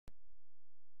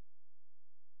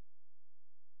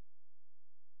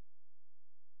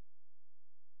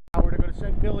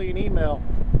send Billy an email.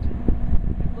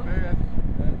 No, I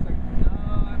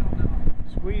don't know.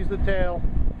 Squeeze the tail.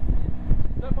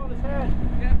 Step on his head.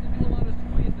 You have to do a lot of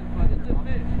squeezing, but it's a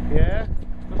fish. Yeah?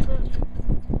 It's a fish.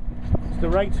 It's the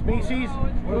right species? Oh,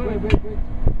 it's good. Wait.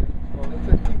 Oh,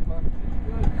 that's a keeper.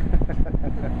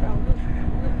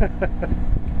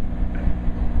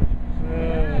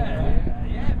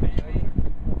 Yeah,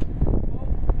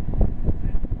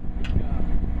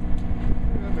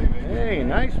 baby. Hey,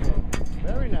 nice one.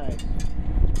 Very nice.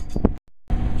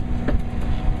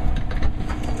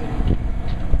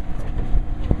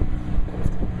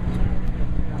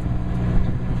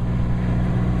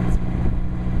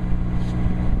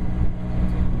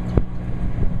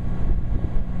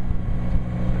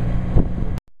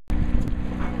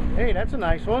 Hey, that's a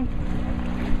nice one.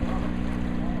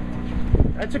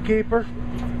 That's a keeper.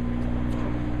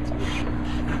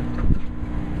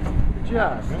 Good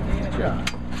job, man. Good job.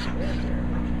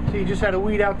 See, you just had to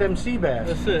weed out them sea bass.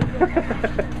 That's it. What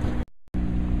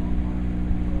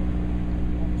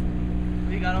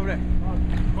you got over there?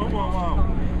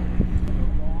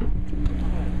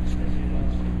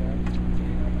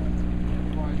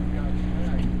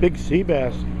 Big sea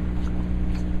bass.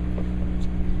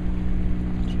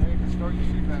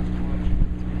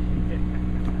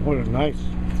 What a nice.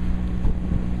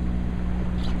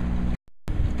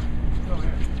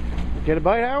 Get a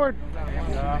bite, Howard?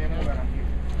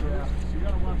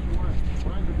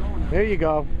 There you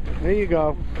go. There you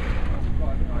go.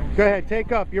 Go ahead,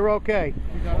 take up. You're okay.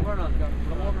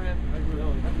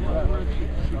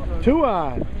 2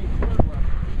 on.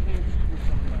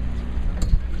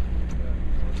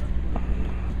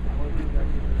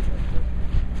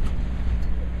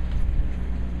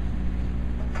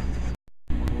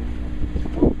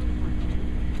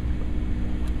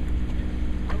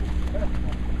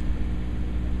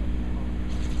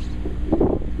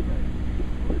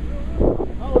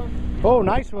 Oh,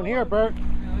 nice one here, Bert.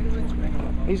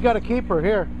 He's got a keeper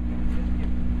here.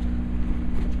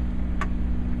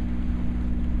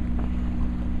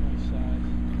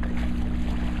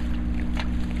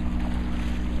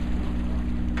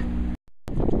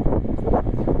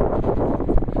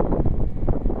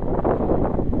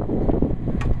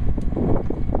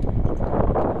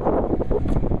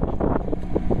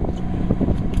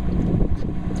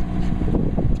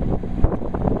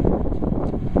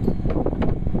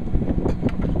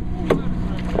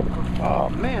 Oh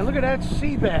man, look at that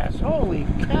sea bass. Holy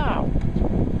cow.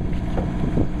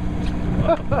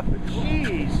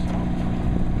 Jeez.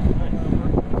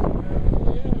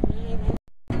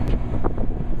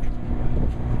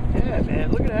 Yeah,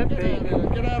 man, look at that bait.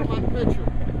 Get out of my picture.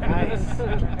 Nice.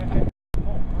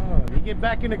 Oh, you get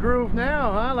back in the groove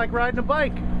now, huh? Like riding a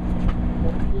bike.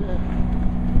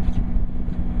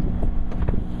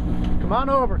 Come on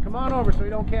over so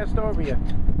he don't cast over you.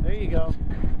 There you go.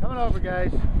 Coming over,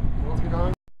 guys.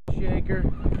 Shaker.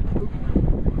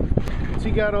 What's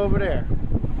he got over there?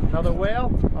 Another whale?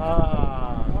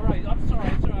 Alright, I'm sorry.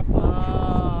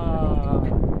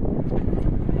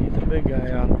 He's a big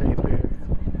guy on tape here.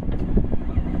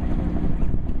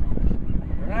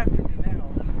 They're after me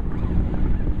now.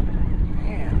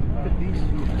 Man, look at these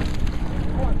sea bass.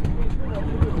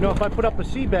 You know, if I put up a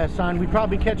sea bass sign, we'd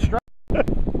probably catch stripes.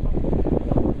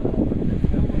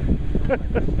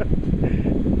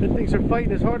 The things are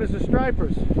fighting as hard as the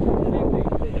stripers.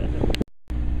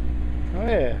 Oh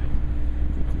yeah.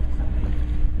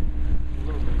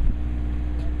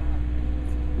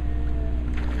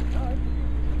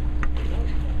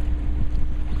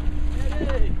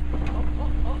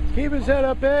 Keep his head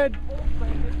up, Ed.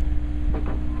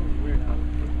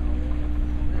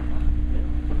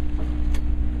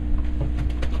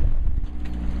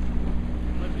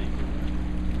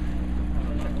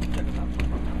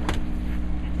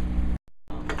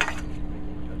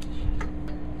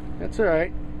 That's all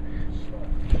right.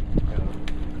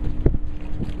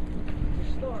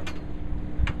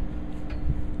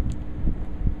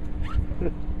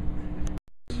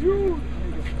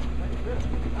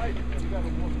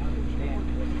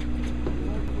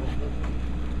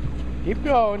 Keep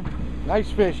going. Nice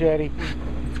fish, Eddie.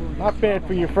 Not bad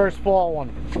for your first fall one.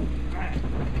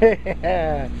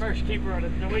 First keeper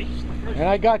of the week. And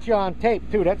I got you on tape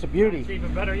too. That's a beauty. It's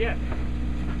even better yet.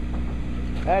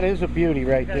 That is a beauty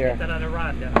right there. Get that other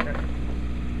rod down there.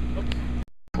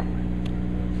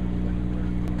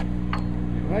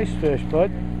 Nice fish,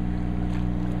 bud.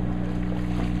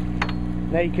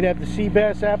 Now you could have the sea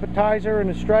bass appetizer and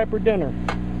the striper dinner.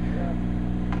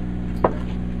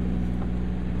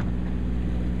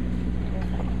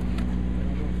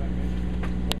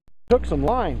 Took some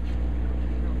line.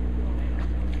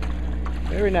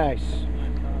 Very nice.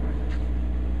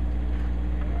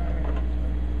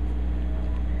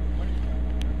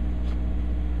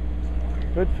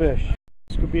 Good fish.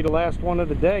 This could be the last one of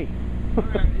the day.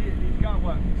 He's got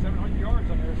what, 700 yards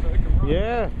on there, so he can run.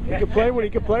 Yeah, he could play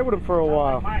with him for a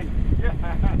while.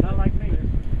 Yeah, not like me.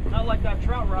 Not like that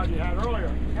trout rod you had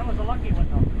earlier. That was a lucky one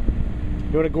though.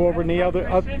 You want to go over in the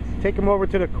other? Take him over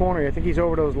to the corner. I think he's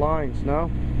over those lines.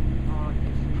 No.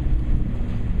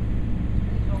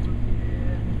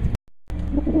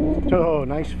 Oh,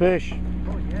 nice fish.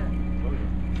 Oh yeah.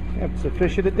 Yeah, it's the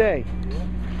fish of the day.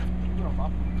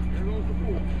 There goes the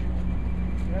pool.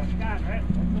 That's got it.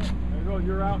 That's it. There you go.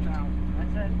 You're out now.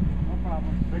 That's it. No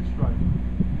problem. Big strike.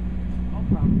 No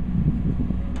problem.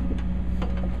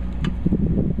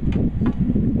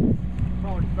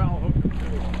 Probably foul hooker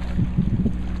too.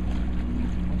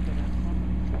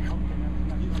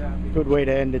 Good way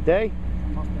to end the day.